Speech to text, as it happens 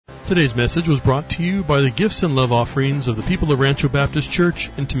Today's message was brought to you by the gifts and love offerings of the people of Rancho Baptist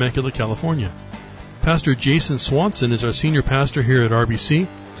Church in Temecula, California. Pastor Jason Swanson is our senior pastor here at RBC,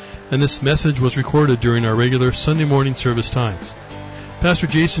 and this message was recorded during our regular Sunday morning service times. Pastor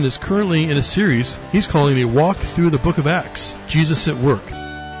Jason is currently in a series he's calling a walk through the book of Acts, Jesus at Work.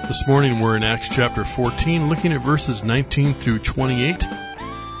 This morning we're in Acts chapter 14, looking at verses 19 through 28.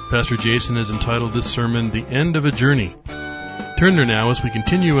 Pastor Jason has entitled this sermon, The End of a Journey. Turn there now as we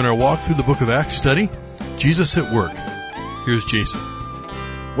continue in our walk through the book of Acts study, Jesus at Work. Here's Jason.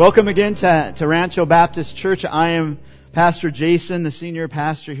 Welcome again to Rancho Baptist Church. I am Pastor Jason, the senior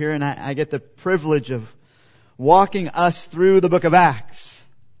pastor here, and I get the privilege of walking us through the book of Acts.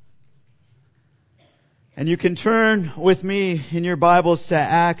 And you can turn with me in your Bibles to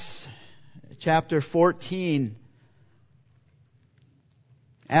Acts chapter 14,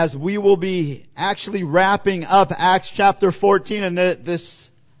 as we will be actually wrapping up Acts chapter 14, and this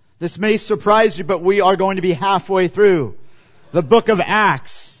may surprise you, but we are going to be halfway through the book of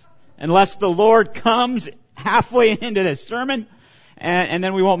Acts, unless the Lord comes halfway into this sermon, and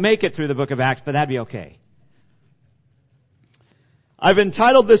then we won't make it through the book of Acts, but that'd be okay. I've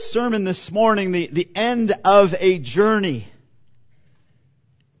entitled this sermon this morning, The End of a Journey.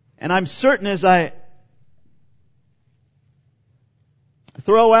 And I'm certain as I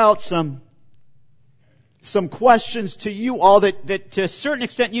throw out some questions to you all that to a certain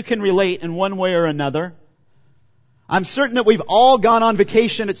extent you can relate in one way or another. I'm certain that we've all gone on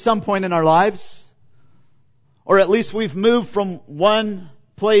vacation at some point in our lives. Or at least we've moved from one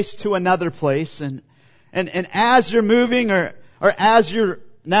place to another place. And as you're moving or as you're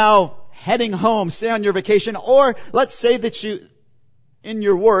now heading home, say on your vacation, or let's say that in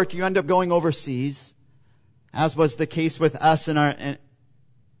your work, you end up going overseas, as was the case with us in our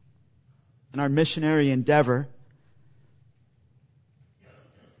missionary endeavor.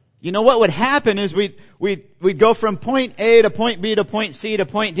 You know what would happen is we'd go from point A to point B to point C to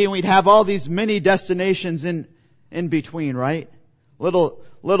point D, and we'd have all these mini destinations in between, right?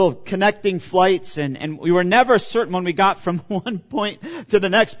 Little connecting flights, and we were never certain when we got from one point to the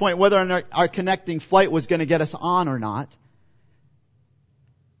next point whether our connecting flight was going to get us on or not.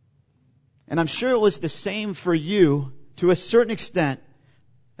 And I'm sure it was the same for you to a certain extent,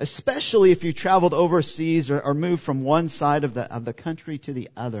 especially if you traveled overseas or moved from one side of the country to the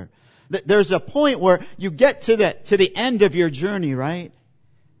other. There's a point where you get to the end of your journey, right?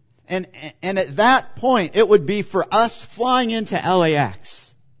 And at that point, it would be for us flying into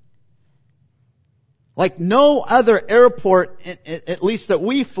LAX. Like no other airport, at least that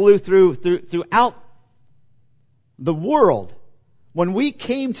we flew throughout the world. When we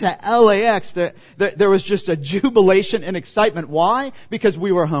came to LAX, there was just a jubilation and excitement. Why? Because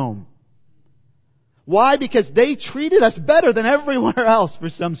we were home. Why? Because they treated us better than everywhere else for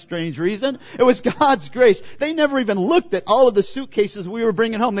some strange reason. It was God's grace. They never even looked at all of the suitcases we were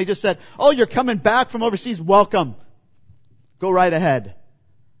bringing home. They just said, "Oh, you're coming back from overseas? Welcome. Go right ahead."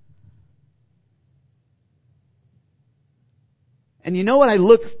 And you know what I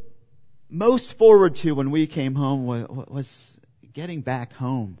look most forward to when we came home was getting back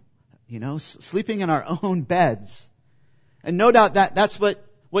home. You know, sleeping in our own beds. And no doubt that's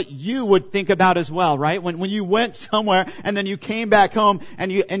what you would think about as well, right? When you went somewhere and then you came back home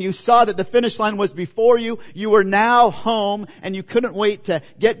and you saw that the finish line was before you, you were now home and you couldn't wait to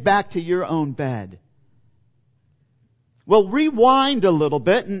get back to your own bed. Well, rewind a little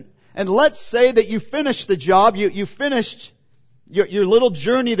bit and let's say that you finished the job, you finished your little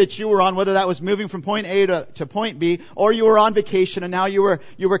journey that you were on, whether that was moving from point A to point B, or you were on vacation and now you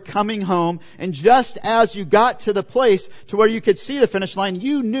were coming home, and just as you got to the place to where you could see the finish line,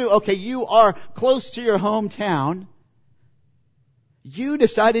 you knew, okay, you are close to your hometown. You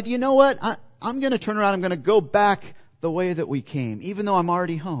decided, you know what, I'm going to turn around, I'm going to go back the way that we came, even though I'm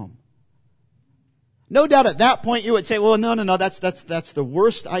already home. No doubt at that point you would say, well, no, that's the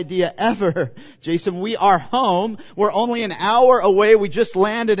worst idea ever. Jason, we are home. We're only an hour away. We just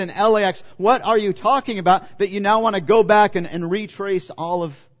landed in LAX. What are you talking about that you now want to go back and retrace all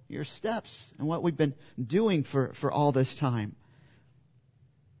of your steps and what we've been doing for all this time?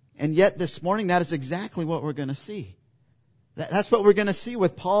 And yet this morning, that is exactly what we're going to see. That's what we're going to see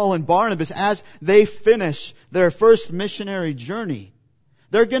with Paul and Barnabas as they finish their first missionary journey.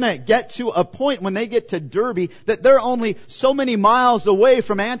 They're going to get to a point when they get to Derbe that they're only so many miles away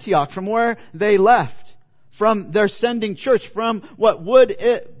from Antioch, from where they left, from their sending church, from what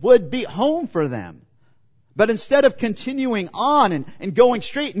would be home for them. But instead of continuing on and going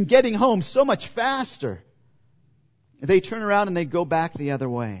straight and getting home so much faster, they turn around and they go back the other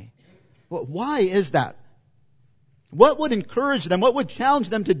way. Well, why is that? What would encourage them? What would challenge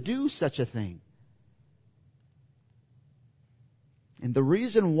them to do such a thing? And the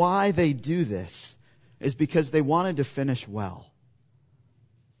reason why they do this is because they wanted to finish well.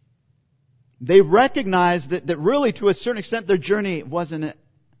 They recognized that really, to a certain extent, their journey wasn't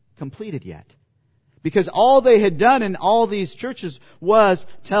completed yet. Because all they had done in all these churches was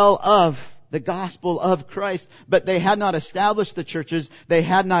tell of the gospel of Christ. But they had not established the churches. They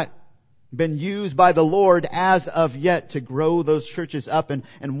had not been used by the Lord as of yet to grow those churches up. And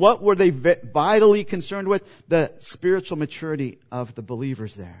what were they vitally concerned with? The spiritual maturity of the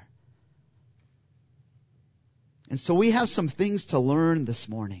believers there. And so we have some things to learn this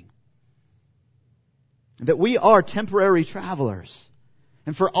morning. That we are temporary travelers.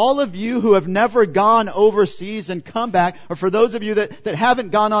 And for all of you who have never gone overseas and come back, or for those of you that haven't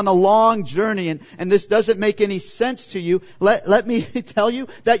gone on a long journey and this doesn't make any sense to you, let me tell you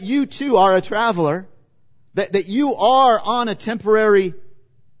that you too are a traveler. That you are on a temporary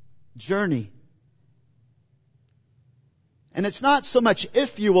journey. And it's not so much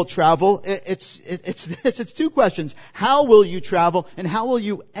if you will travel, it's two questions. How will you travel, and how will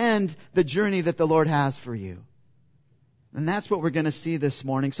you end the journey that the Lord has for you? And that's what we're going to see this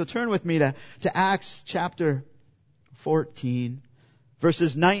morning. So turn with me to Acts chapter 14,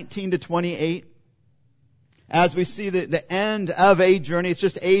 verses 19 to 28. As we see the end of a journey. It's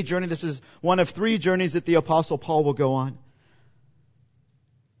just a journey. This is one of 3 journeys that the Apostle Paul will go on.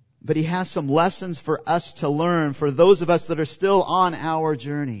 But he has some lessons for us to learn, for those of us that are still on our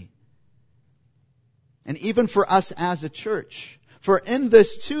journey. And even for us as a church. For in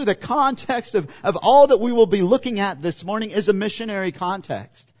this too, the context of all that we will be looking at this morning is a missionary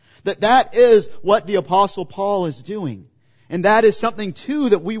context. That is what the Apostle Paul is doing. And that is something too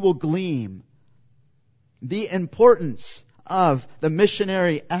that we will glean. The importance of the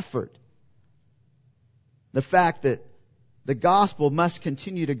missionary effort. The fact that the gospel must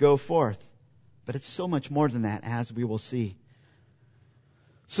continue to go forth. But it's so much more than that, as we will see.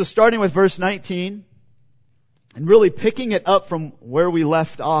 So starting with verse 19, and really picking it up from where we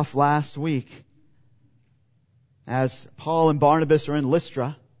left off last week, as Paul and Barnabas are in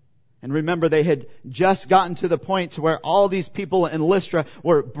Lystra. And remember, they had just gotten to the point to where all these people in Lystra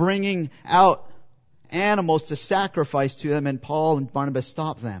were bringing out animals to sacrifice to them, and Paul and Barnabas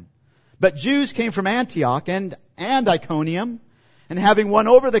stopped them. But Jews came from Antioch and Iconium, and having won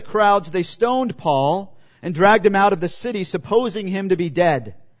over the crowds, they stoned Paul and dragged him out of the city, supposing him to be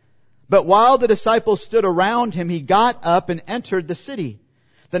dead. But while the disciples stood around him, he got up and entered the city.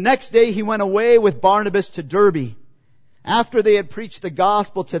 The next day he went away with Barnabas to Derbe. After they had preached the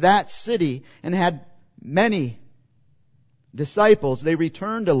gospel to that city and had many disciples, they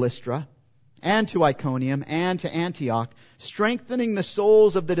returned to Lystra and to Iconium and to Antioch, strengthening the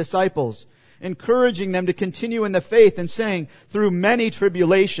souls of the disciples, encouraging them to continue in the faith, and saying, through many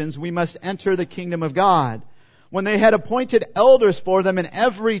tribulations we must enter the kingdom of God. When they had appointed elders for them in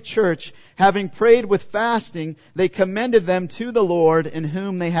every church, having prayed with fasting, they commended them to the Lord in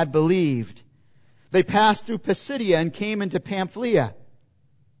whom they had believed. They passed through Pisidia and came into Pamphylia.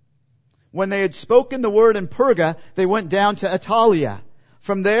 When they had spoken the word in Perga, they went down to Attalia.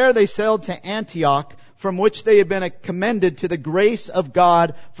 From there they sailed to Antioch, from which they had been commended to the grace of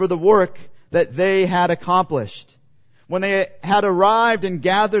God for the work that they had accomplished. When they had arrived and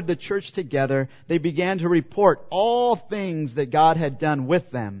gathered the church together, they began to report all things that God had done with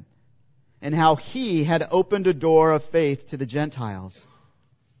them, and how He had opened a door of faith to the Gentiles.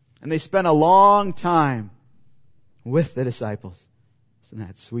 And they spent a long time with the disciples. Isn't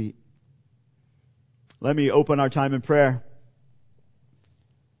that sweet? Let me open our time in prayer.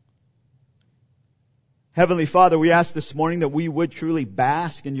 Heavenly Father, we ask this morning that we would truly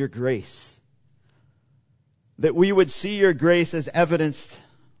bask in your grace. That we would see your grace as evidenced,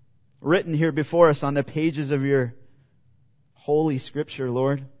 written here before us on the pages of your holy scripture,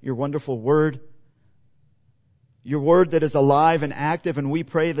 Lord. Your wonderful word. Your word that is alive and active. And we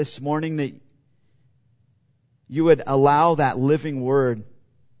pray this morning that you would allow that living word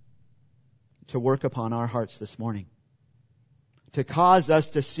to work upon our hearts this morning. To cause us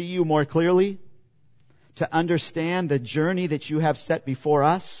to see you more clearly. To understand the journey that you have set before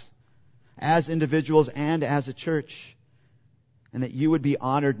us as individuals and as a church. And that you would be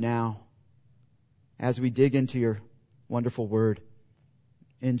honored now as we dig into your wonderful word.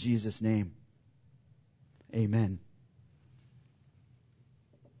 In Jesus' name. Amen.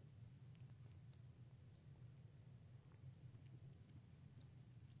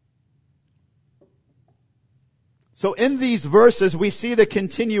 So in these verses, we see the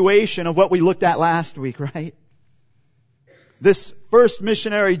continuation of what we looked at last week, right? This first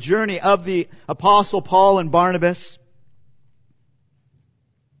missionary journey of the Apostle Paul and Barnabas.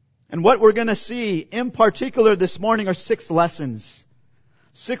 And what we're going to see in particular this morning are 6 lessons.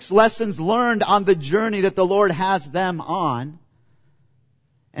 6 lessons learned on the journey that the Lord has them on.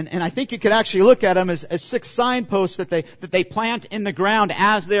 And I think you could actually look at them as 6 signposts that they plant in the ground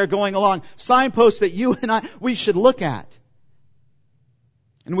as they are going along. Signposts that you and I, we should look at.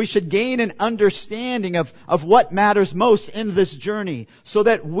 And we should gain an understanding of what matters most in this journey so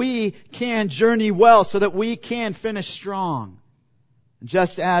that we can journey well, so that we can finish strong.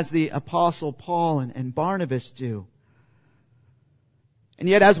 Just as the Apostle Paul and Barnabas do. And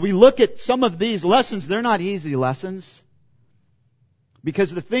yet as we look at some of these lessons, they're not easy lessons.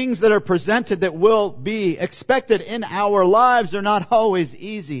 Because the things that are presented that will be expected in our lives are not always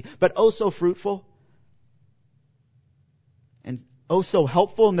easy, but oh so fruitful. And oh so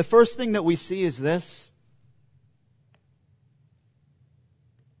helpful. And the first thing that we see is this.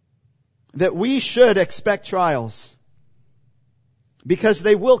 That we should expect trials. Because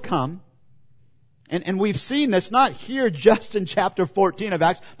they will come. And we've seen this not here just in chapter 14 of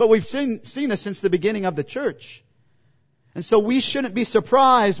Acts, but we've seen this since the beginning of the church. And so we shouldn't be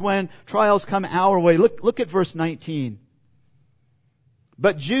surprised when trials come our way. Look at verse 19.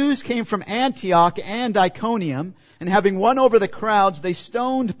 But Jews came from Antioch and Iconium, and having won over the crowds, they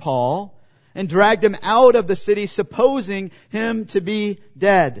stoned Paul and dragged him out of the city, supposing him to be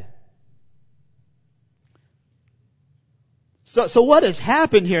dead. So what has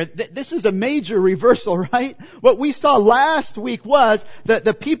happened here? This is a major reversal, right? What we saw last week was that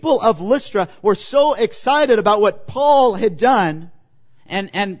the people of Lystra were so excited about what Paul had done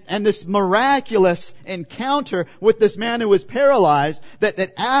and this miraculous encounter with this man who was paralyzed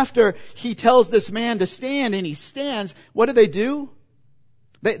that after he tells this man to stand and he stands, what do?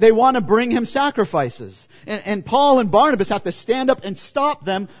 They want to bring him sacrifices. And Paul and Barnabas have to stand up and stop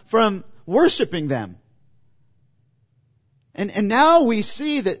them from worshiping them. And now we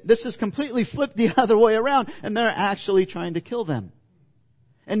see that this is completely flipped the other way around, and they're actually trying to kill them.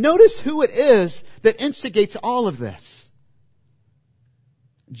 And notice who it is that instigates all of this.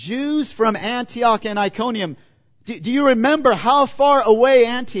 Jews from Antioch and Iconium. Do you remember how far away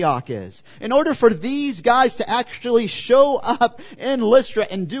Antioch is? In order for these guys to actually show up in Lystra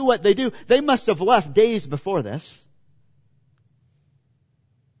and do what they do, they must have left days before this.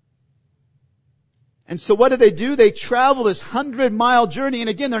 And so what do? They travel this 100-mile journey. And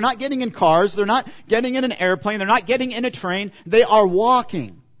again, they're not getting in cars. They're not getting in an airplane. They're not getting in a train. They are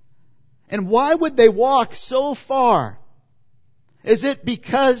walking. And why would they walk so far? Is it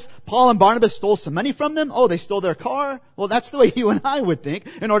because Paul and Barnabas stole some money from them? Oh, they stole their car? Well, that's the way you and I would think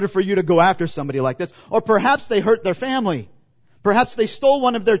in order for you to go after somebody like this. Or perhaps they hurt their family. Perhaps they stole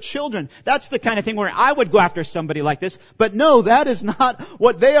one of their children. That's the kind of thing where I would go after somebody like this. But no, that is not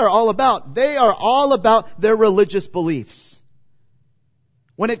what they are all about. They are all about their religious beliefs.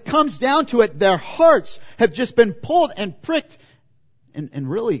 When it comes down to it, their hearts have just been pulled and pricked. And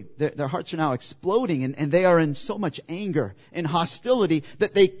really, their hearts are now exploding. And they are in so much anger and hostility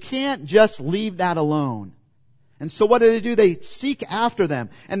that they can't just leave that alone. And so what do? They seek after them.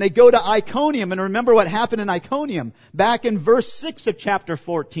 And they go to Iconium. And remember what happened in Iconium back in verse 6 of chapter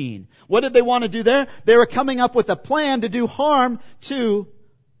 14. What did they want to do there? They were coming up with a plan to do harm to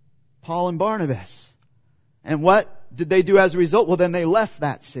Paul and Barnabas. And what did they do as a result? Well, then they left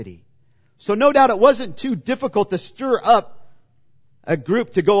that city. So no doubt it wasn't too difficult to stir up a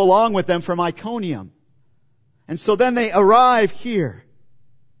group to go along with them from Iconium. And so then they arrive here.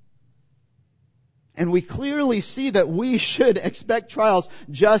 And we clearly see that we should expect trials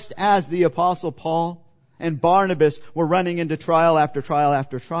just as the Apostle Paul and Barnabas were running into trial after trial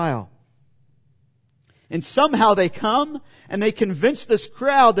after trial. And somehow they come and they convince this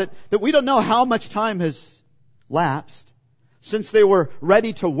crowd that we don't know how much time has lapsed since they were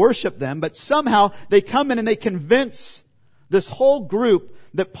ready to worship them, but somehow they come in and they convince this whole group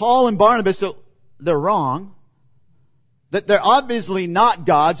that Paul and Barnabas, they're wrong. That they're obviously not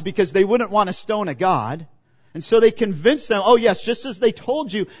gods because they wouldn't want to stone a god. And so they convince them, oh yes, just as they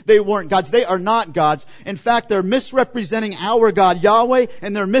told you they weren't gods, they are not gods. In fact, they're misrepresenting our God, Yahweh,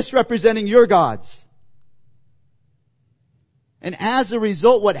 and they're misrepresenting your gods. And as a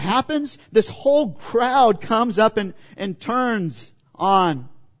result, what happens? This whole crowd comes up and turns on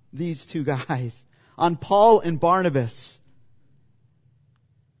these two guys, on Paul and Barnabas.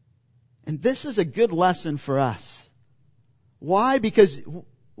 And this is a good lesson for us. Why? Because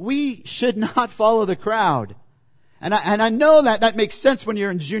we should not follow the crowd. And I know that makes sense when you're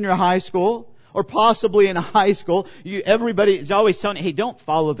in junior high school or possibly in high school. Everybody is always telling you, hey, don't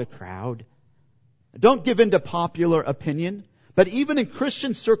follow the crowd. Don't give in to popular opinion. But even in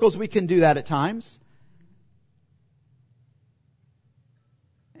Christian circles, we can do that at times.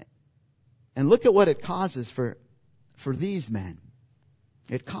 And look at what it causes for these men.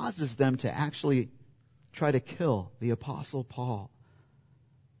 It causes them to actually try to kill the Apostle Paul.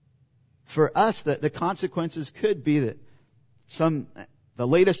 For us, the consequences could be that the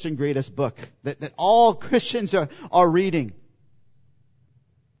latest and greatest book that all Christians are reading.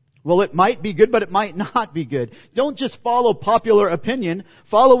 Well, it might be good, but it might not be good. Don't just follow popular opinion.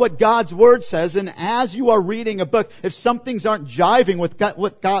 Follow what God's Word says. And as you are reading a book, if some things aren't jiving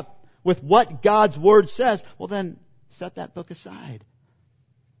with what God's Word says, well then set that book aside.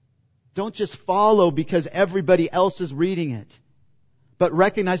 Don't just follow because everybody else is reading it. But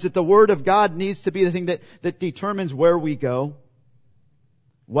recognize that the Word of God needs to be the thing that determines where we go,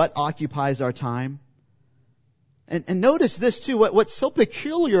 what occupies our time. And notice this too, what's so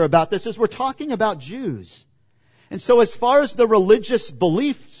peculiar about this is we're talking about Jews. And so as far as the religious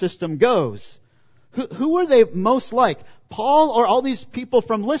belief system goes, who are they most like? Paul or all these people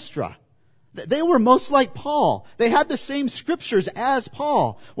from Lystra? They were most like Paul. They had the same scriptures as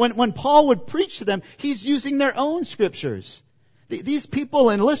Paul. When Paul would preach to them, he's using their own scriptures. These people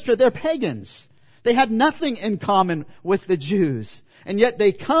in Lystra, they're pagans. They had nothing in common with the Jews. And yet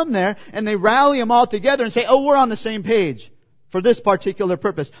they come there and they rally them all together and say, oh, we're on the same page for this particular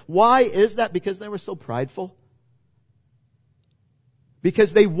purpose. Why is that? Because they were so prideful.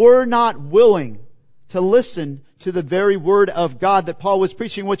 Because they were not willing to listen to the very word of God that Paul was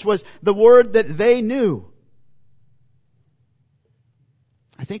preaching, which was the word that they knew.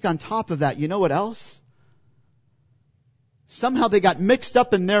 I think on top of that, you know what else? Somehow they got mixed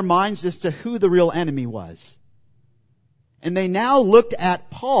up in their minds as to who the real enemy was. And they now looked at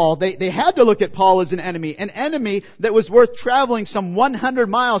Paul. They had to look at Paul as an enemy that was worth traveling some 100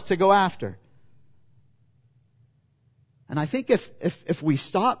 miles to go after. And I think if we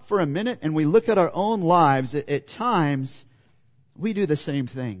stop for a minute and we look at our own lives, at times we do the same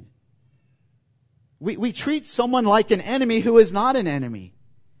thing. We treat someone like an enemy who is not an enemy.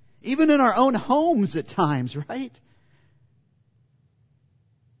 Even in our own homes at times, right?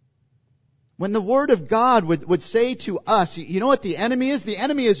 When the Word of God would say to us, you know what the enemy is? The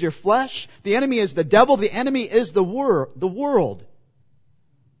enemy is your flesh. The enemy is the devil. The enemy is the world.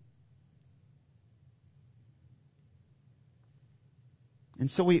 And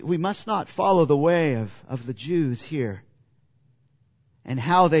so we must not follow the way of the Jews here. And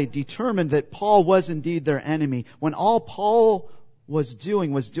how they determined that Paul was indeed their enemy. When all Paul was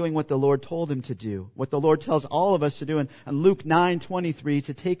doing what the Lord told him to do. What the Lord tells all of us to do in Luke 9:23,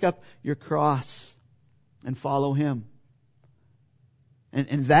 to take up your cross and follow Him.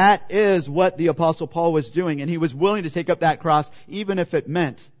 And that is what the Apostle Paul was doing. And he was willing to take up that cross, even if it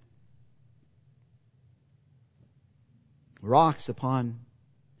meant rocks upon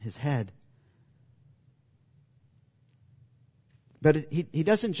his head. But he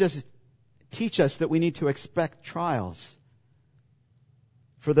doesn't just teach us that we need to expect trials.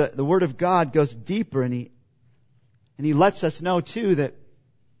 For the Word of God goes deeper, and He lets us know too that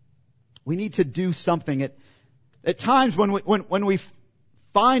we need to do something. At times when we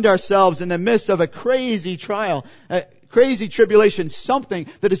find ourselves in the midst of a crazy trial, a crazy tribulation, something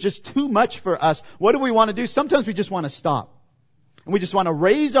that is just too much for us, what do we want to do? Sometimes we just want to stop. And we just want to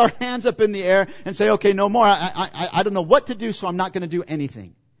raise our hands up in the air and say, okay, no more. I don't know what to do, so I'm not going to do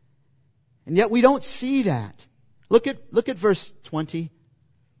anything. And yet we don't see that. Look at verse 20.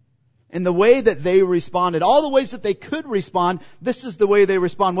 In the way that they responded, all the ways that they could respond, this is the way they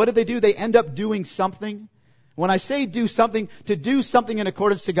respond. What do? They end up doing something. When I say do something, to do something in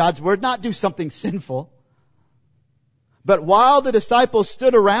accordance to God's Word, not do something sinful. But while the disciples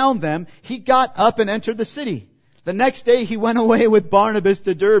stood around them, he got up and entered the city. The next day he went away with Barnabas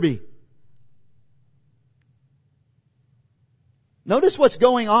to Derbe. Notice what's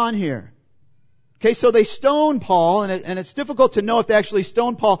going on here. Okay, so they stone Paul, and it's difficult to know if they actually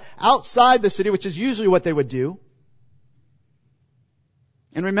stoned Paul outside the city, which is usually what they would do.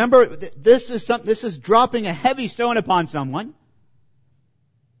 And remember, this is dropping a heavy stone upon someone.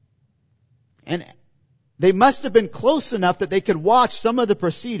 And they must have been close enough that they could watch some of the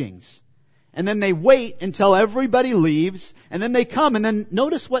proceedings. And then they wait until everybody leaves, and then they come, and then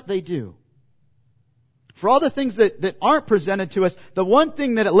notice what they do. For all the things that aren't presented to us, the one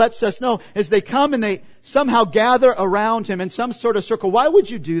thing that it lets us know is they come and they somehow gather around him in some sort of circle. Why would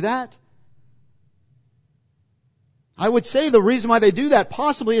you do that? I would say the reason why they do that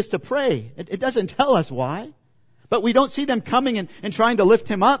possibly is to pray. It doesn't tell us why. But we don't see them coming and trying to lift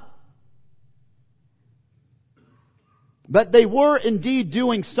him up. But they were indeed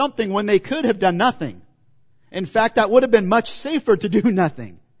doing something when they could have done nothing. In fact, that would have been much safer to do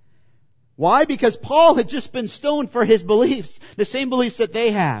nothing. Why? Because Paul had just been stoned for his beliefs, the same beliefs that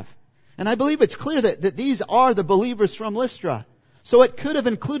they have. And I believe it's clear that these are the believers from Lystra. So it could have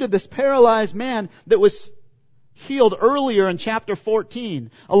included this paralyzed man that was healed earlier in chapter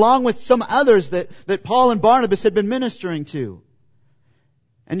 14, along with some others that Paul and Barnabas had been ministering to.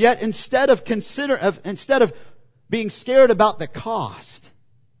 And yet instead of being scared about the cost,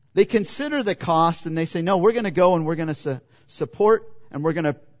 they consider the cost and they say, no, we're going to go and we're going to support and we're going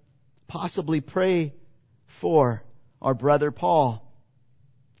to possibly pray for our brother Paul.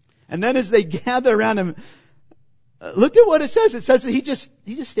 And then as they gather around him, look at what it says. It says that he just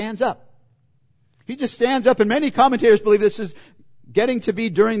stands up. He just stands up, and many commentators believe this is getting to be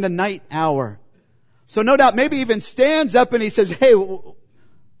during the night hour. So no doubt maybe even stands up and he says, hey,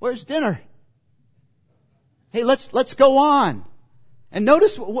 where's dinner? Hey, let's go on. And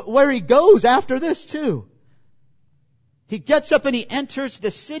notice where he goes after this too. He gets up and he enters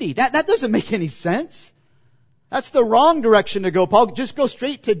the city. That doesn't make any sense. That's the wrong direction to go, Paul. Just go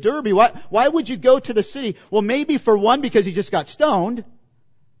straight to Derbe. Why would you go to the city? Well, maybe for one, because he just got stoned.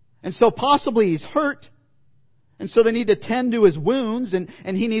 And so possibly he's hurt. And so they need to tend to his wounds and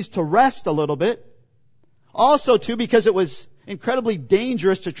he needs to rest a little bit. Also too, because it was incredibly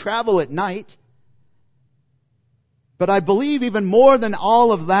dangerous to travel at night. But I believe even more than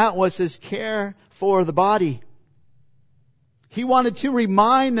all of that was his care for the body. He wanted to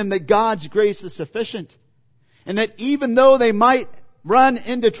remind them that God's grace is sufficient. And that even though they might run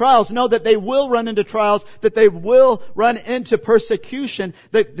into trials, know that they will run into trials, that they will run into persecution,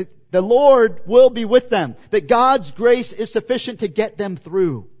 that the Lord will be with them, that God's grace is sufficient to get them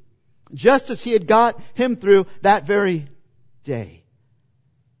through, just as He had got him through that very day.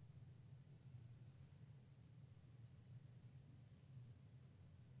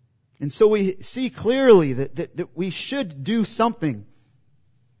 And so we see clearly that we should do something.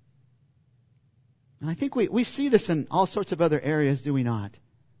 And I think we see this in all sorts of other areas, do we not?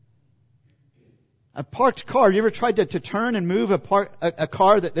 A parked car. You ever tried to turn and move a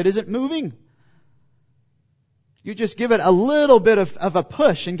car that isn't moving? You just give it a little bit of a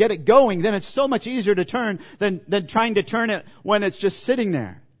push and get it going. Then it's so much easier to turn than trying to turn it when it's just sitting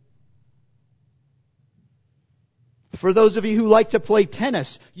there. For those of you who like to play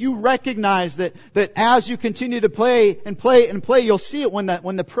tennis, you recognize that as you continue to play, you'll see it when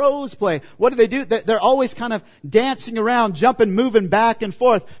the pros play. What do? They're always kind of dancing around, jumping, moving back and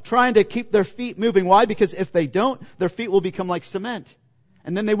forth, trying to keep their feet moving. Why? Because if they don't, their feet will become like cement.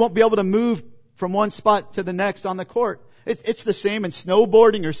 And then they won't be able to move from one spot to the next on the court. It's the same in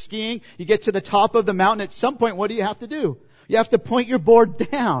snowboarding or skiing. You get to the top of the mountain, at some point, what do you have to do? You have to point your board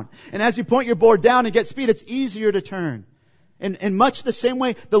down. And as you point your board down and get speed, it's easier to turn. In much the same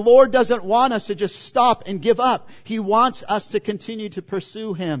way, the Lord doesn't want us to just stop and give up. He wants us to continue to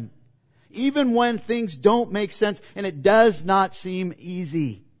pursue Him, even when things don't make sense and it does not seem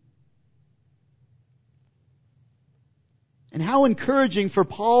easy. And how encouraging for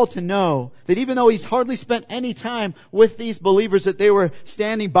Paul to know that even though he's hardly spent any time with these believers, that they were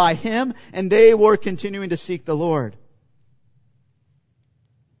standing by him and they were continuing to seek the Lord.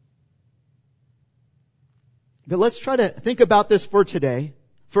 But let's try to think about this for today,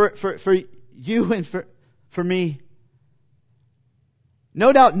 for you and for me.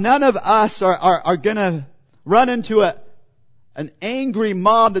 No doubt none of us are going to run into an angry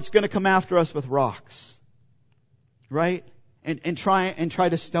mob that's going to come after us with rocks, right? And try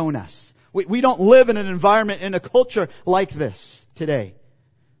to stone us. We don't live in an environment, in a culture like this today.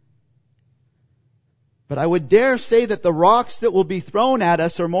 But I would dare say that the rocks that will be thrown at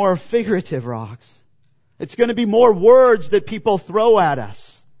us are more figurative rocks. It's going to be more words that people throw at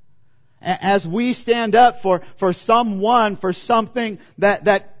us. As we stand up for someone, for something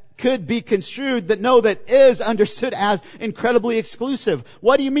that could be construed, that is understood as incredibly exclusive.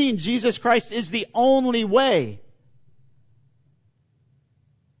 What do you mean Jesus Christ is the only way?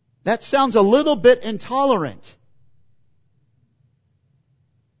 That sounds a little bit intolerant.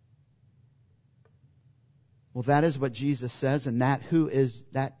 Well, that is what Jesus says, and that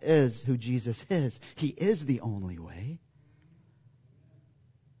is who Jesus is. He is the only way.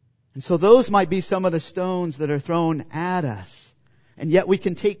 And so those might be some of the stones that are thrown at us. And yet we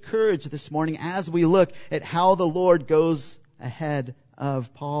can take courage this morning as we look at how the Lord goes ahead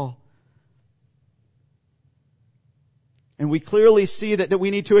of Paul. And we clearly see that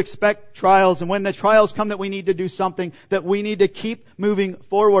we need to expect trials, and when the trials come that we need to do something, that we need to keep moving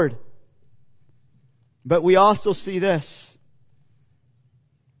forward. But we also see this.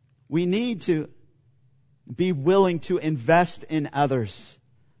 We need to be willing to invest in others.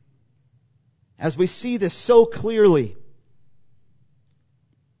 As we see this so clearly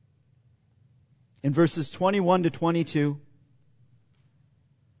in verses 21 to 22,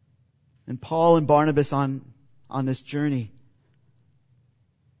 And Paul and Barnabas on this journey.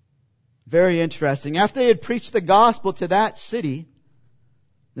 Very interesting. After they had preached the gospel to that city,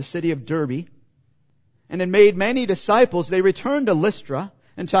 the city of Derbe, and had made many disciples, they returned to Lystra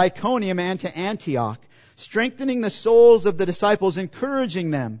and to Iconium and to Antioch, strengthening the souls of the disciples,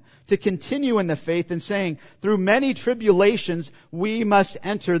 encouraging them to continue in the faith, and saying, through many tribulations we must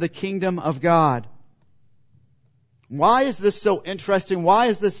enter the kingdom of God. Why is this so interesting? Why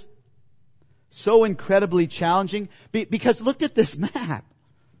is this so incredibly challenging? Because look at this map.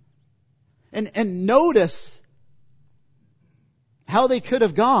 And notice how they could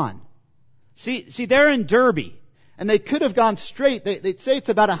have gone. See, they're in Derbe. And they could have gone straight. They'd say it's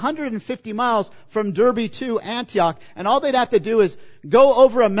about 150 miles from Derbe to Antioch. And all they'd have to do is go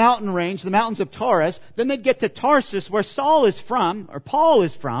over a mountain range, the mountains of Taurus. Then they'd get to Tarsus, where Saul is from, or Paul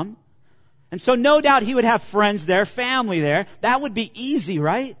is from. And so no doubt he would have friends there, family there. That would be easy,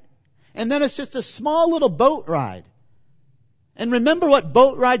 right? And then it's just a small little boat ride. And remember what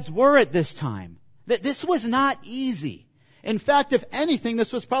boat rides were at this time. That this was not easy. In fact, if anything,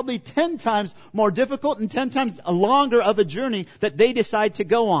 this was probably 10 times more difficult and 10 times longer of a journey that they decide to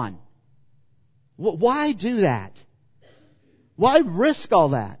go on. Why do that? Why risk all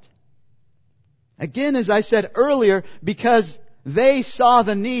that? Again, as I said earlier, because they saw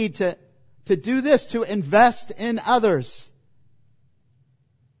the need to do this, to invest in others.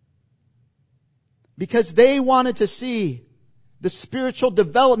 Because they wanted to see the spiritual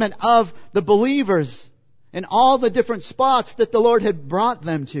development of the believers in all the different spots that the Lord had brought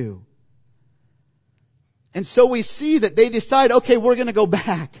them to. And so we see that they decide, okay, we're going to go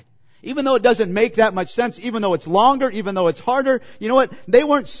back. Even though it doesn't make that much sense, even though it's longer, even though it's harder, you know what? They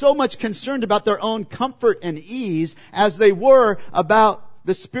weren't so much concerned about their own comfort and ease as they were about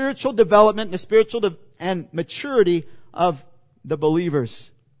the spiritual development, the spiritual and maturity of the believers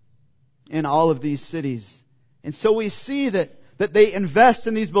in all of these cities. And so we see that they invest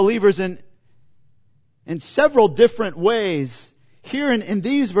in these believers in several different ways. Here in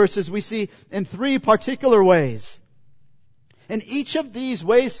these verses we see in 3 particular ways. And each of these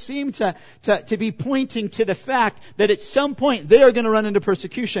ways seem to be pointing to the fact that at some point they are going to run into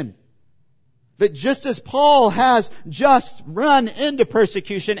persecution. That just as Paul has just run into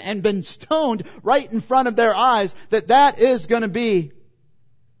persecution and been stoned right in front of their eyes, that is going to be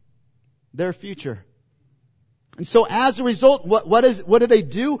their future. And so as a result, what do they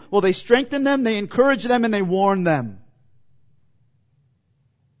do? Well, they strengthen them, they encourage them, and they warn them.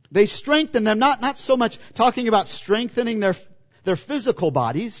 They strengthen them, not so much talking about strengthening their physical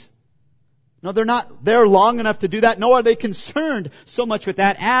bodies. No, they're not there long enough to do that, nor are they concerned so much with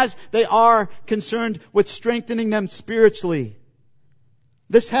that as they are concerned with strengthening them spiritually.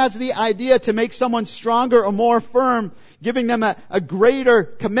 This has the idea to make someone stronger or more firm, giving them a greater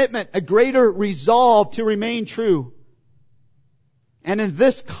commitment, a greater resolve to remain true. And in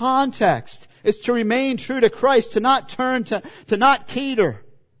this context, is to remain true to Christ, to not turn, to not cater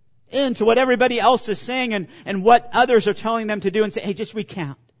into what everybody else is saying and what others are telling them to do and say, hey, just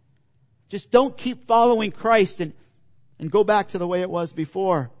recount. Just don't keep following Christ and go back to the way it was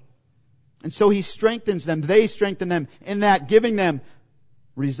before. And so He strengthens them. They strengthen them in that, giving them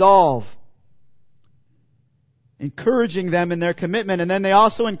resolve, encouraging them in their commitment. And then they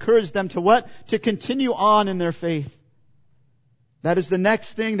also encourage them to what? To continue on in their faith. That is the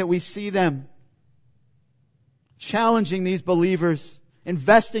next thing that we see them challenging these believers,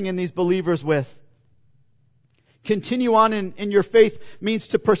 investing in these believers with. Continue on in your faith means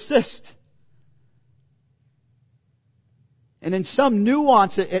to persist. And in some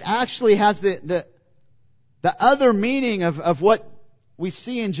nuance, it actually has the other meaning of what we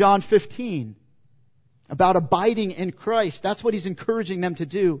see in John 15 about abiding in Christ. That's what He's encouraging them to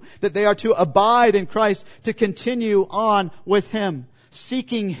do. That they are to abide in Christ, to continue on with Him,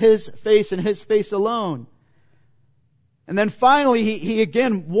 seeking His face and His face alone. And then finally, He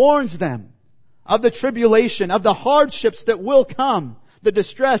again warns them of the tribulation, of the hardships that will come. The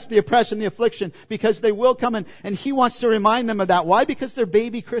distress, the oppression, the affliction, because they will come and He wants to remind them of that. Why? Because they're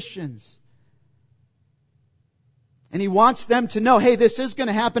baby Christians. And He wants them to know, hey, this is going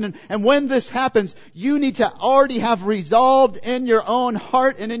to happen. And when this happens, you need to already have resolved in your own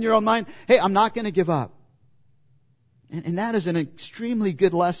heart and in your own mind, hey, I'm not going to give up. And that is an extremely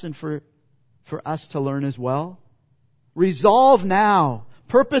good lesson for us to learn as well. Resolve now.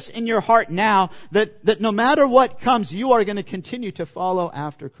 Purpose in your heart now that no matter what comes, you are going to continue to follow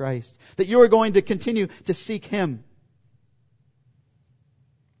after Christ. That you are going to continue to seek Him.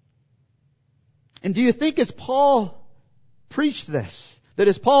 And do you think as Paul preached this, that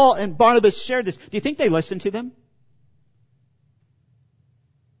as Paul and Barnabas shared this, do you think they listened to them?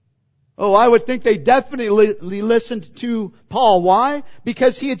 Oh, I would think they definitely listened to Paul. Why?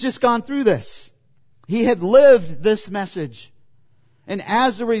 Because he had just gone through this. He had lived this message. And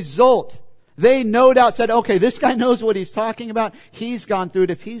as a result, they no doubt said, okay, this guy knows what he's talking about. He's gone through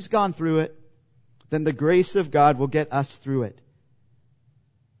it. If he's gone through it, then the grace of God will get us through it.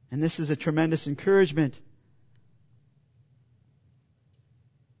 And this is a tremendous encouragement.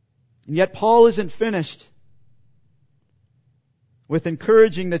 And yet Paul isn't finished with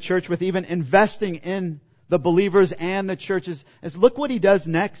encouraging the church, with even investing in the believers and the churches. As look what he does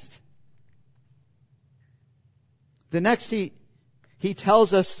next. The next he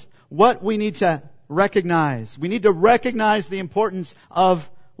tells us what we need to recognize. We need to recognize the importance of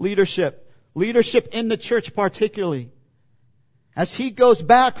leadership. Leadership in the church particularly. As he goes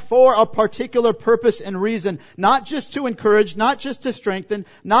back for a particular purpose and reason, not just to encourage, not just to strengthen,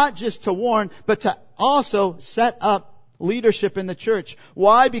 not just to warn, but to also set up leadership in the church.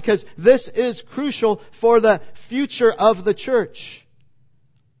 Why? Because this is crucial for the future of the church.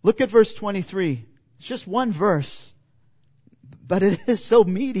 Look at verse 23. It's just one verse, but it is so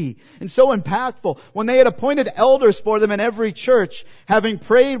meaty and so impactful. When they had appointed elders for them in every church, having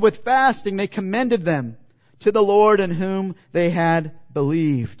prayed with fasting, they commended them to the Lord in whom they had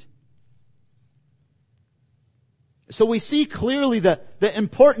believed. So we see clearly the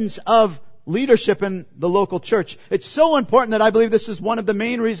importance of leadership in the local church. It's so important that I believe this is one of the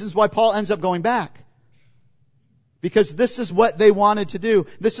main reasons why Paul ends up going back. Because this is what they wanted to do.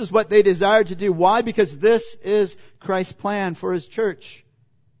 This is what they desired to do. Why? Because this is Christ's plan for His church.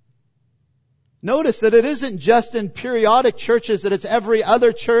 Notice that it isn't just in periodic churches, that it's every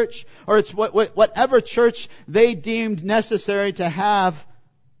other church, or it's whatever church they deemed necessary to have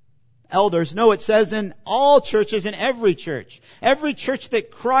elders. No, it says in all churches, in every church. Every church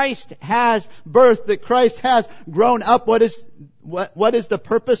that Christ has birthed, that Christ has grown up. What is the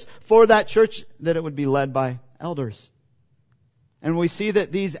purpose for that church? That it would be led by elders. And we see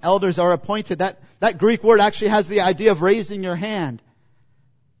that these elders are appointed. That Greek word actually has the idea of raising your hand.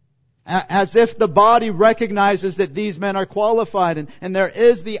 As if the body recognizes that these men are qualified. And there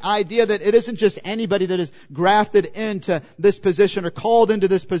is the idea that it isn't just anybody that is grafted into this position or called into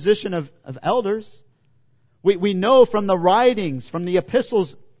this position of elders. We know from the writings, from the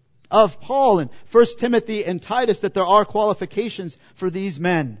epistles of Paul and 1 Timothy and Titus, that there are qualifications for these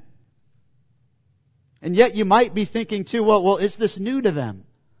men. And yet you might be thinking too, well, is this new to them?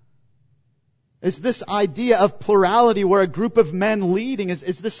 Is this idea of plurality where a group of men leading,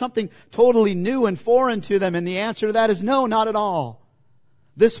 is this something totally new and foreign to them? And the answer to that is no, not at all.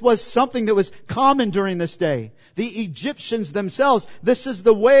 This was something that was common during this day. The Egyptians themselves, this is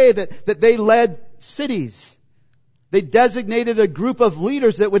the way that they led cities. They designated a group of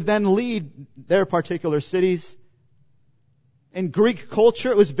leaders that would then lead their particular cities. In Greek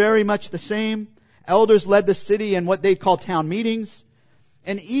culture, it was very much the same. Elders led the city in what they'd call town meetings.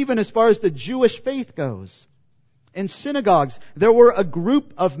 And even as far as the Jewish faith goes, in synagogues, there were a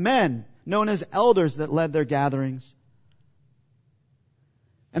group of men known as elders that led their gatherings.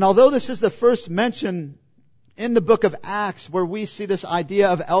 And although this is the first mention in the book of Acts where we see this idea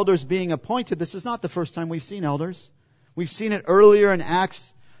of elders being appointed, this is not the first time we've seen elders. We've seen it earlier in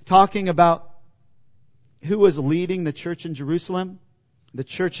Acts talking about who was leading the church in Jerusalem, the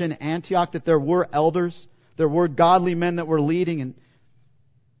church in Antioch, that there were elders, there were godly men that were leading.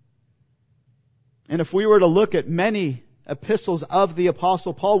 And if we were to look at many epistles of the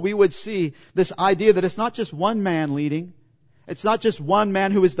Apostle Paul, we would see this idea that it's not just one man leading. It's not just one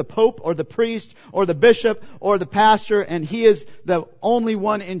man who is the pope or the priest or the bishop or the pastor and he is the only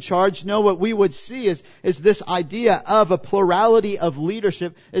one in charge. No, what we would see is this idea of a plurality of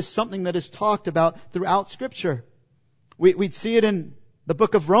leadership is something that is talked about throughout Scripture. We'd see it in the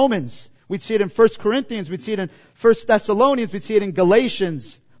book of Romans. We'd see it in 1 Corinthians. We'd see it in 1 Thessalonians. We'd see it in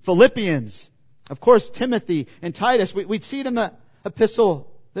Galatians, Philippians. Of course, Timothy and Titus. We'd see it in the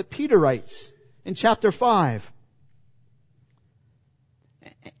epistle that Peter writes in chapter 5.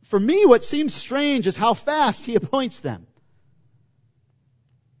 For me, what seems strange is how fast he appoints them.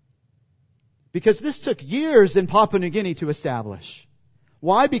 Because this took years in Papua New Guinea to establish.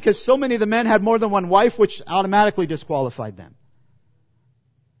 Why? Because so many of the men had more than one wife, which automatically disqualified them.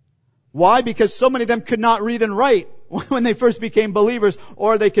 Why? Because so many of them could not read and write when they first became believers,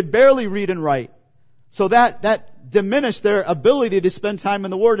 or they could barely read and write. So that diminished their ability to spend time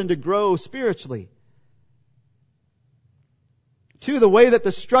in the Word and to grow spiritually. Two, the way that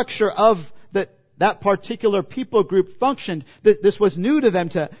the structure of that particular people group functioned, this was new to them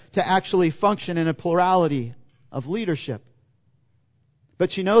to actually function in a plurality of leadership.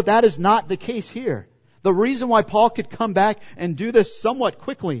 But that is not the case here. The reason why Paul could come back and do this somewhat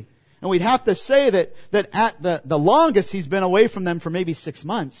quickly, And we'd have to say that at the longest he's been away from them for maybe 6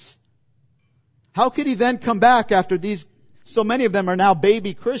 months. How could he then come back after so many of them are now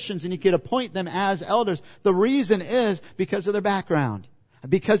baby Christians and he could appoint them as elders? The reason is because of their background,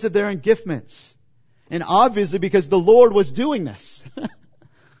 because of their engiftments, and obviously because the Lord was doing this.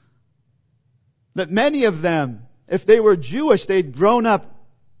 That many of them, if they were Jewish, they'd grown up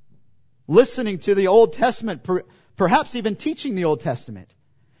listening to the Old Testament, perhaps even teaching the Old Testament.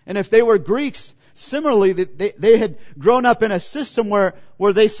 And if they were Greeks, similarly, they had grown up in a system where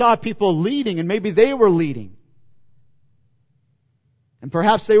they saw people leading, and maybe they were leading. And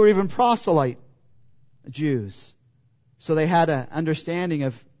perhaps they were even proselyte Jews. So they had an understanding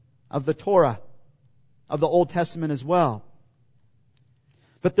of the Torah, of the Old Testament as well.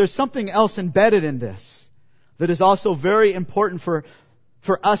 But there's something else embedded in this that is also very important for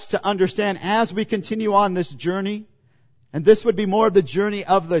us to understand as we continue on this journey. And this would be more of the journey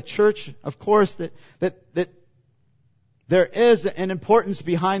of the church, of course, that there is an importance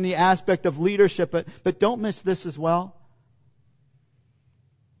behind the aspect of leadership, but don't miss this as well.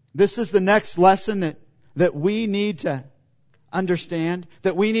 This is the next lesson that we need to understand,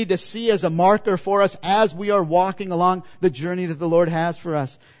 that we need to see as a marker for us as we are walking along the journey that the Lord has for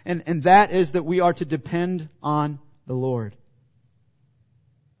us. And that is that we are to depend on the Lord.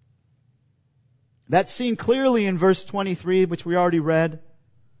 That's seen clearly in verse 23, which we already read.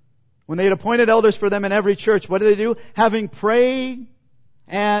 When they had appointed elders for them in every church, what did they do? Having prayed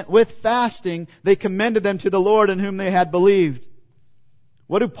and with fasting, they commended them to the Lord in whom they had believed.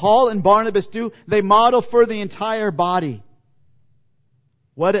 What do Paul and Barnabas do? They model for the entire body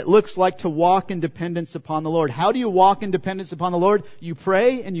what it looks like to walk in dependence upon the Lord. How do you walk in dependence upon the Lord? You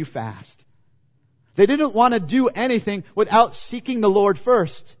pray and you fast. They didn't want to do anything without seeking the Lord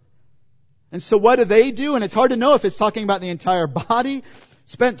first. And so what do? And it's hard to know if it's talking about the entire body,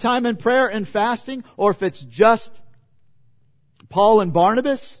 spent time in prayer and fasting, or if it's just Paul and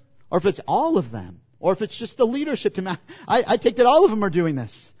Barnabas, or if it's all of them, or if it's just the leadership team. I take that all of them are doing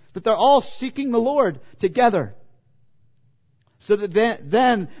this, that they're all seeking the Lord together, so that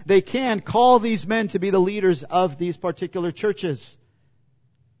then they can call these men to be the leaders of these particular churches.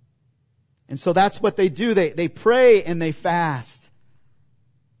 And so that's what they do. They pray and they fast.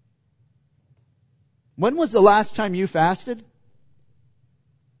 When was the last time you fasted?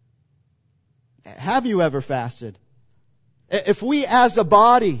 Have you ever fasted? If we as a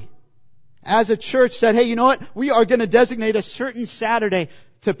body, as a church said, hey, you know what? We are going to designate a certain Saturday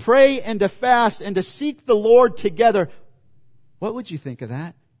to pray and to fast and to seek the Lord together. What would you think of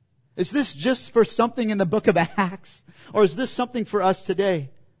that? Is this just for something in the book of Acts? Or is this something for us today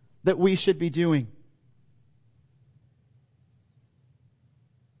that we should be doing?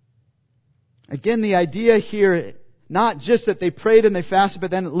 Again, the idea here, not just that they prayed and they fasted,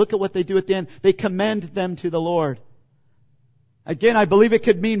 but then look at what they do at the end. They commend them to the Lord. Again, I believe it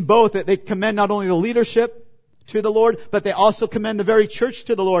could mean both, that they commend not only the leadership to the Lord, but they also commend the very church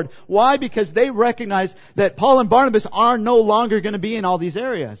to the Lord. Why? Because they recognize that Paul and Barnabas are no longer going to be in all these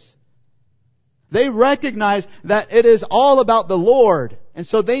areas. They recognize that it is all about the Lord. And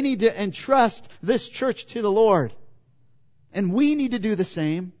so they need to entrust this church to the Lord. And we need to do the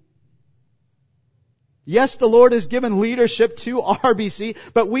same. Yes, the Lord has given leadership to RBC,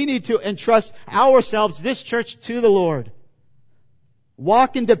 but we need to entrust ourselves, this church, to the Lord.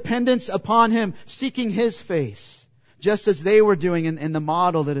 Walk in dependence upon Him, seeking His face, just as they were doing in the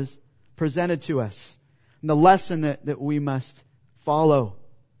model that is presented to us, and the lesson that we must follow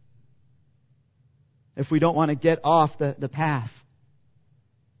if we don't want to get off the path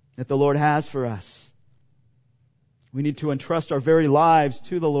that the Lord has for us. We need to entrust our very lives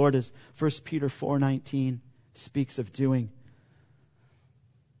to the Lord, as 1 Peter 4:19 speaks of doing.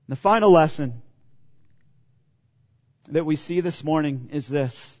 The final lesson that we see this morning is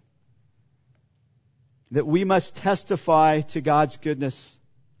this: that we must testify to God's goodness.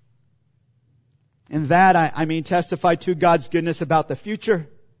 And that, I mean testify to God's goodness about the future.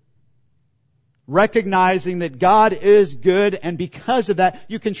 Recognizing that God is good, and because of that,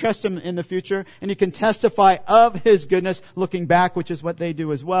 you can trust Him in the future, and you can testify of His goodness looking back, which is what they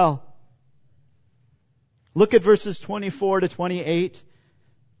do as well. Look at verses 24 to 28.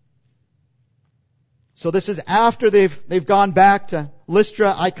 So this is after they've gone back to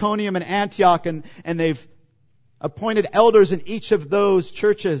Lystra, Iconium, and Antioch, and they've appointed elders in each of those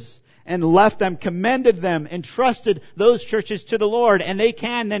churches, and left them, commended them, entrusted those churches to the Lord, and they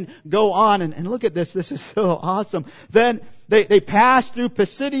can then go on. And look at this. This is so awesome. Then they passed through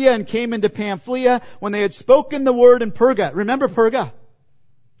Pisidia and came into Pamphylia when they had spoken the word in Perga. Remember Perga?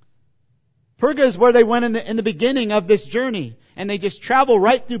 Perga is where they went in the beginning of this journey. And they just travel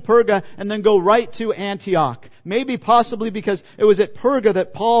right through Perga and then go right to Antioch. Maybe possibly because it was at Perga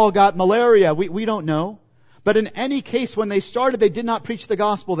that Paul got malaria. We don't know. But in any case, when they started, they did not preach the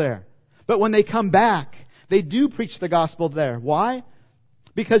gospel there. But when they come back, they do preach the gospel there. Why?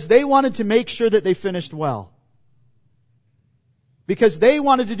 Because they wanted to make sure that they finished well. Because they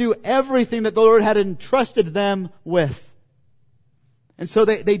wanted to do everything that the Lord had entrusted them with. And so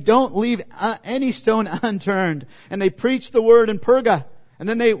they don't leave any stone unturned. And they preached the word in Perga. And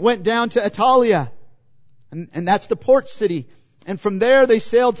then they went down to Attalia. And that's the port city. And from there they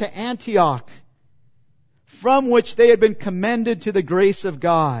sailed to Antioch, from which they had been commended to the grace of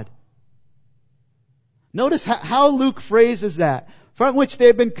God. Notice how Luke phrases that. From which they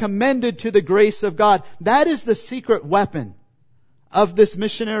had been commended to the grace of God. That is the secret weapon of this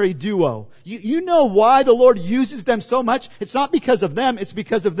missionary duo. You know why the Lord uses them so much? It's not because of them, it's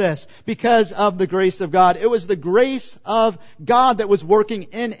because of this. Because of the grace of God. It was the grace of God that was working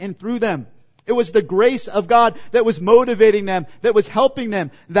in and through them. It was the grace of God that was motivating them, that was helping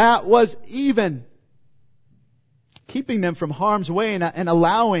them, that was even keeping them from harm's way and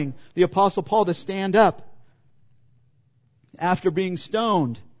allowing the Apostle Paul to stand up after being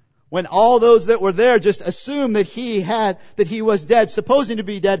stoned. When all those that were there just assumed that he was dead, supposing to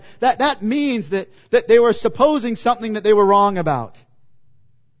be dead, that means that they were supposing something that they were wrong about.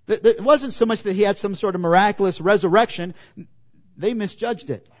 That it wasn't so much that he had some sort of miraculous resurrection. They misjudged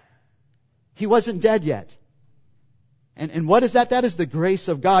it. He wasn't dead yet. And what is that? That is the grace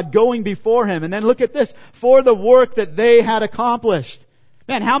of God going before him. And then look at this. For the work that they had accomplished.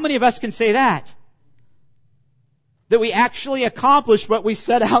 Man, how many of us can say that? That we actually accomplished what we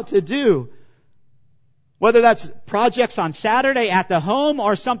set out to do. Whether that's projects on Saturday at the home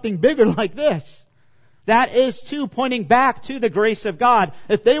or something bigger like this. That is too pointing back to the grace of God.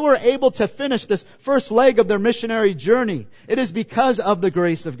 If they were able to finish this first leg of their missionary journey, it is because of the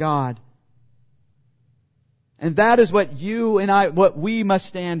grace of God. And that is what you and I, what we must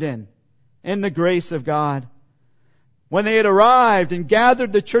stand in the grace of God. When they had arrived and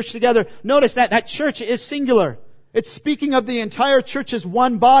gathered the church together, notice that church is singular. It's speaking of the entire church as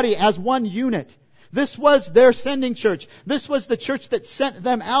one body, as one unit. This was their sending church. This was the church that sent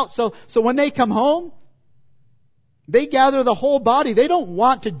them out. So when they come home, they gather the whole body. They don't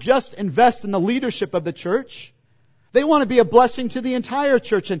want to just invest in the leadership of the church. They want to be a blessing to the entire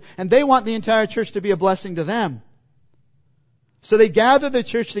church, and they want the entire church to be a blessing to them. So they gathered the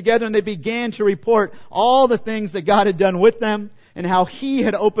church together and they began to report all the things that God had done with them and how He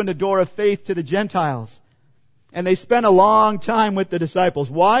had opened a door of faith to the Gentiles. And they spent a long time with the disciples.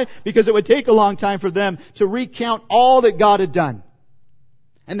 Why? Because it would take a long time for them to recount all that God had done.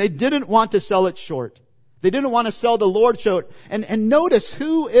 And they didn't want to sell it short. They didn't want to sell the Lord short. And notice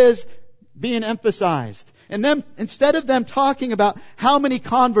who is being emphasized. And then, instead of them talking about how many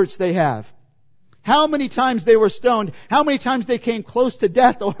converts they have, how many times they were stoned, how many times they came close to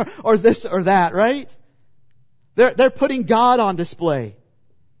death or this or that, right? They're putting God on display.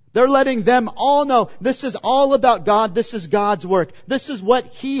 They're letting them all know this is all about God. This is God's work. This is what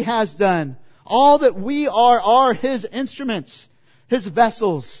He has done. All that we are His instruments, His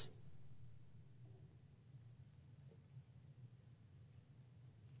vessels.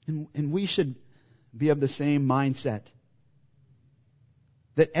 And we should be of the same mindset.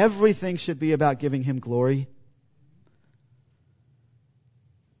 That everything should be about giving Him glory.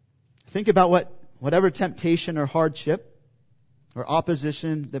 Think about whatever temptation or hardship or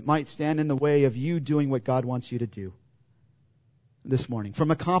opposition that might stand in the way of you doing what God wants you to do this morning, from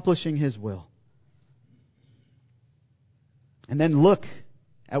accomplishing His will. And then look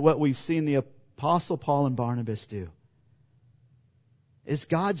at what we've seen the Apostle Paul and Barnabas do. Is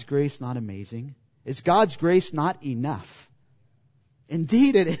God's grace not amazing? Is God's grace not enough?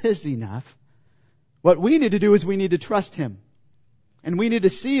 Indeed, it is enough. What we need to do is we need to trust Him. And we need to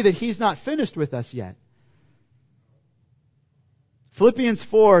see that He's not finished with us yet. Philippians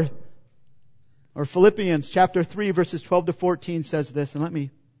chapter 3, verses 12 to 14 says this, and let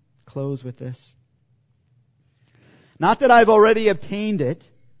me close with this. Not that I've already obtained it,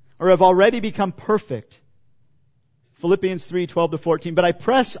 or have already become perfect. Philippians 3, 12 to 14. But I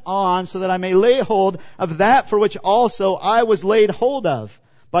press on so that I may lay hold of that for which also I was laid hold of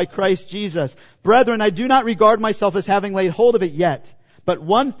by Christ Jesus. Brethren, I do not regard myself as having laid hold of it yet. But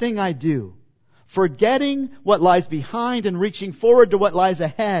one thing I do, forgetting what lies behind and reaching forward to what lies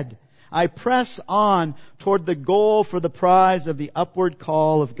ahead, I press on toward the goal for the prize of the upward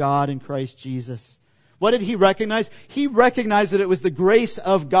call of God in Christ Jesus. What did he recognize? He recognized that it was the grace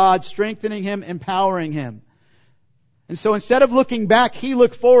of God strengthening him, empowering him. And so instead of looking back, he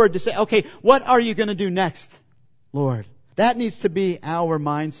looked forward to say, okay, what are you going to do next, Lord? That needs to be our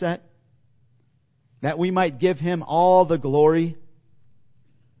mindset. That we might give him all the glory.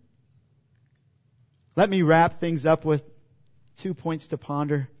 Let me wrap things up with 2 points to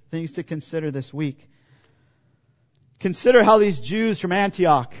ponder, things to consider this week. Consider how these Jews from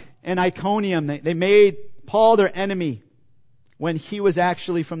Antioch and Iconium, they made Paul their enemy when he was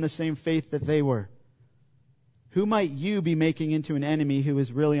actually from the same faith that they were. Who might you be making into an enemy who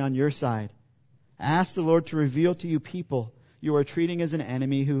is really on your side? Ask the Lord to reveal to you people you are treating as an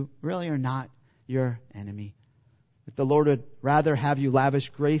enemy who really are not your enemy. That the Lord would rather have you lavish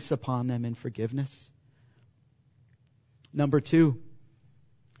grace upon them in forgiveness. Number 2,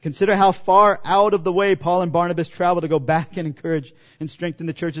 consider how far out of the way Paul and Barnabas traveled to go back and encourage and strengthen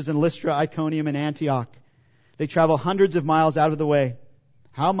the churches in Lystra, Iconium, and Antioch. They travel hundreds of miles out of the way.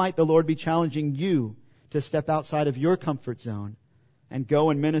 How might the Lord be challenging you to step outside of your comfort zone and go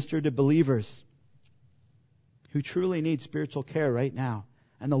and minister to believers who truly need spiritual care right now?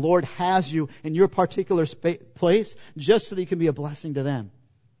 And the Lord has you in your particular place just so that you can be a blessing to them.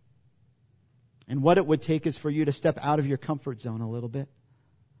 And what it would take is for you to step out of your comfort zone a little bit.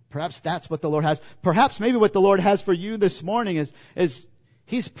 Perhaps that's what the Lord has. Perhaps maybe what the Lord has for you this morning is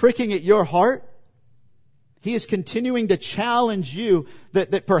He's pricking at your heart. He is continuing to challenge you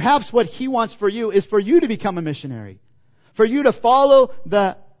that perhaps what He wants for you is for you to become a missionary. For you to follow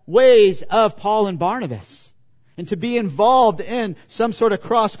the ways of Paul and Barnabas. And to be involved in some sort of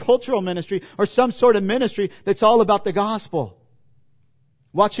cross-cultural ministry or some sort of ministry that's all about the gospel.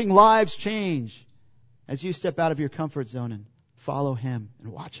 Watching lives change as you step out of your comfort zone and follow Him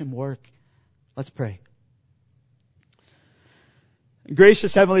and watch Him work. Let's pray.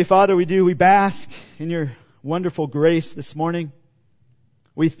 Gracious Heavenly Father, we bask in your wonderful grace this morning.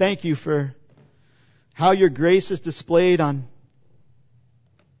 We thank you for how your grace is displayed on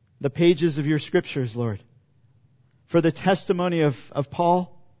the pages of your scriptures, Lord. For the testimony of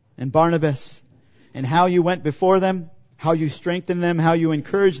Paul and Barnabas and how you went before them, how you strengthened them, how you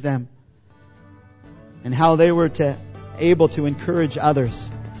encouraged them, and how they were able to encourage others.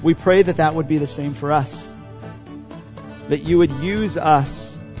 We pray that would be the same for us. That you would use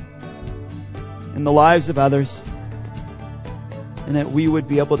us in the lives of others, and that we would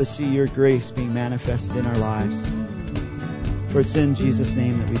be able to see your grace being manifested in our lives. For it's in Jesus'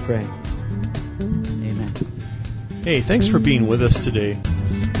 name that we pray. Amen. Hey, thanks for being with us today.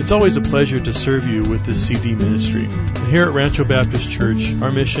 It's always a pleasure to serve you with this CD ministry. Here at Rancho Baptist Church,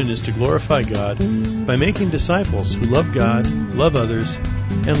 our mission is to glorify God by making disciples who love God, love others,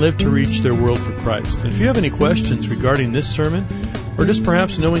 and live to reach their world for Christ. And if you have any questions regarding this sermon, or just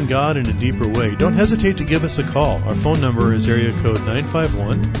perhaps knowing God in a deeper way, don't hesitate to give us a call. Our phone number is area code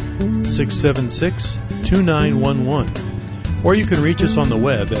 951-676-2911. Or you can reach us on the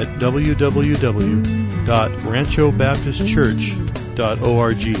web at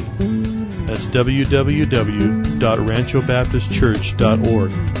www.ranchobaptistchurch.org. That's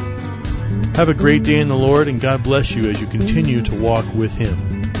www.ranchobaptistchurch.org. Have a great day in the Lord, and God bless you as you continue to walk with Him.